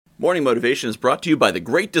Morning Motivation is brought to you by The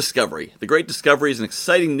Great Discovery. The Great Discovery is an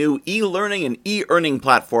exciting new e-learning and e-earning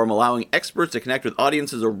platform allowing experts to connect with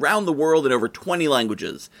audiences around the world in over 20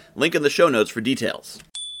 languages. Link in the show notes for details.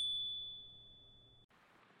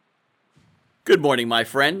 Good morning, my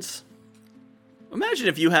friends. Imagine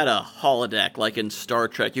if you had a holodeck like in Star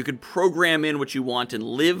Trek. You could program in what you want and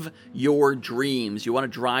live your dreams. You want to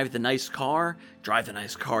drive the nice car? Drive the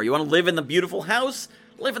nice car. You want to live in the beautiful house?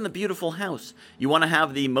 Live in the beautiful house. You want to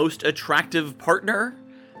have the most attractive partner?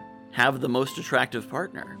 Have the most attractive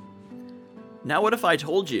partner. Now what if I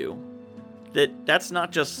told you that that's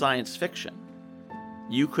not just science fiction?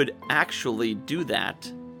 You could actually do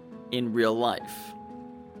that in real life.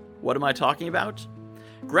 What am I talking about?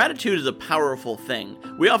 Gratitude is a powerful thing.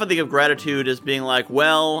 We often think of gratitude as being like,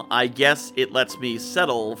 well, I guess it lets me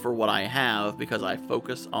settle for what I have because I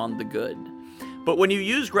focus on the good. But when you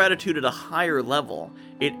use gratitude at a higher level,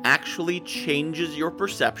 it actually changes your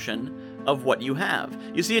perception of what you have.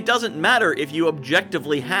 You see, it doesn't matter if you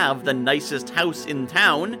objectively have the nicest house in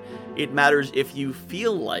town. It matters if you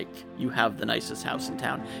feel like you have the nicest house in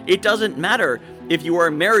town. It doesn't matter if you are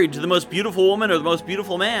married to the most beautiful woman or the most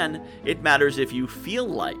beautiful man. It matters if you feel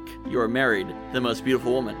like you are married to the most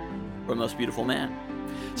beautiful woman or the most beautiful man.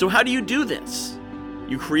 So how do you do this?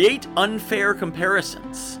 You create unfair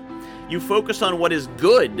comparisons. You focus on what is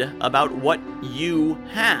good about what you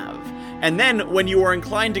have. And then when you are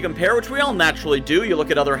inclined to compare, which we all naturally do, you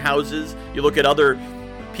look at other houses, you look at other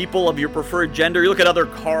people of your preferred gender, you look at other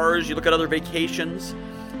cars, you look at other vacations.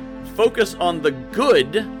 Focus on the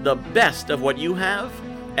good, the best of what you have,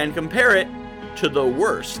 and compare it to the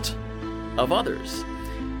worst of others.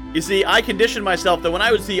 You see, I conditioned myself that when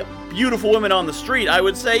I would see beautiful women on the street, I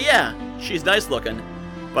would say, yeah, she's nice looking,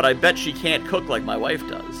 but I bet she can't cook like my wife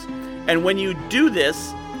does. And when you do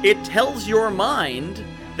this, it tells your mind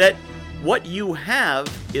that what you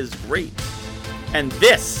have is great. And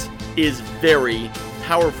this is very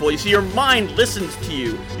powerful. You see, your mind listens to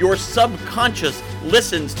you. Your subconscious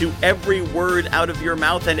listens to every word out of your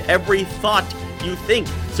mouth and every thought you think.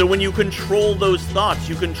 So when you control those thoughts,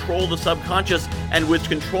 you control the subconscious. And with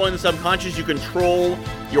controlling the subconscious, you control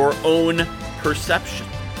your own perception.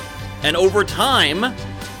 And over time,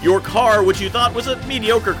 your car, which you thought was a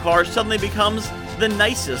mediocre car, suddenly becomes the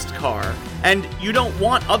nicest car. And you don't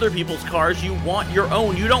want other people's cars, you want your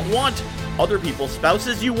own. You don't want other people's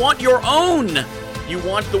spouses, you want your own. You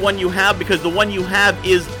want the one you have because the one you have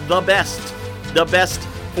is the best. The best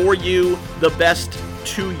for you, the best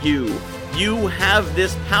to you. You have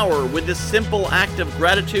this power with this simple act of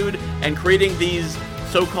gratitude and creating these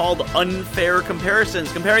so-called unfair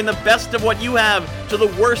comparisons, comparing the best of what you have to the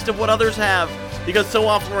worst of what others have. Because so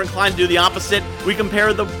often we're inclined to do the opposite. We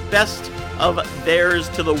compare the best of theirs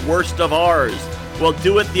to the worst of ours. Well,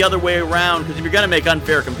 do it the other way around, because if you're going to make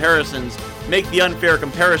unfair comparisons, make the unfair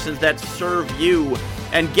comparisons that serve you.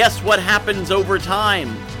 And guess what happens over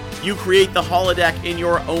time? You create the holodeck in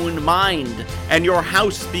your own mind, and your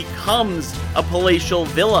house becomes a palatial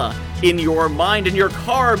villa in your mind, and your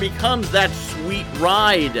car becomes that sweet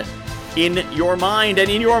ride in your mind. And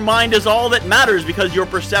in your mind is all that matters, because your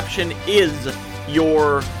perception is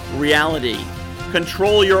your reality.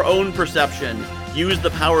 Control your own perception, use the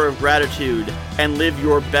power of gratitude, and live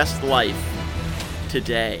your best life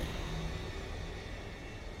today.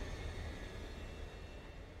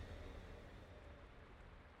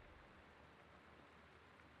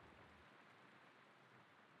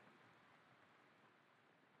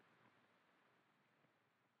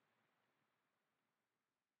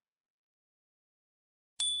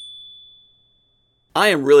 I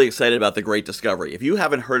am really excited about The Great Discovery. If you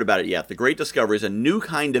haven't heard about it yet, The Great Discovery is a new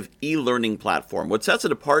kind of e-learning platform. What sets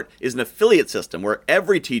it apart is an affiliate system where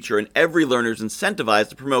every teacher and every learner is incentivized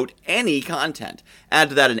to promote any content. Add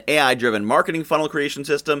to that an AI-driven marketing funnel creation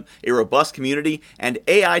system, a robust community, and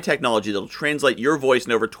AI technology that will translate your voice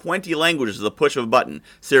in over 20 languages with the push of a button.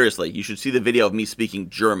 Seriously, you should see the video of me speaking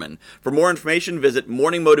German. For more information, visit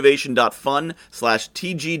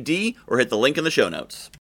morningmotivation.fun/TGD or hit the link in the show notes.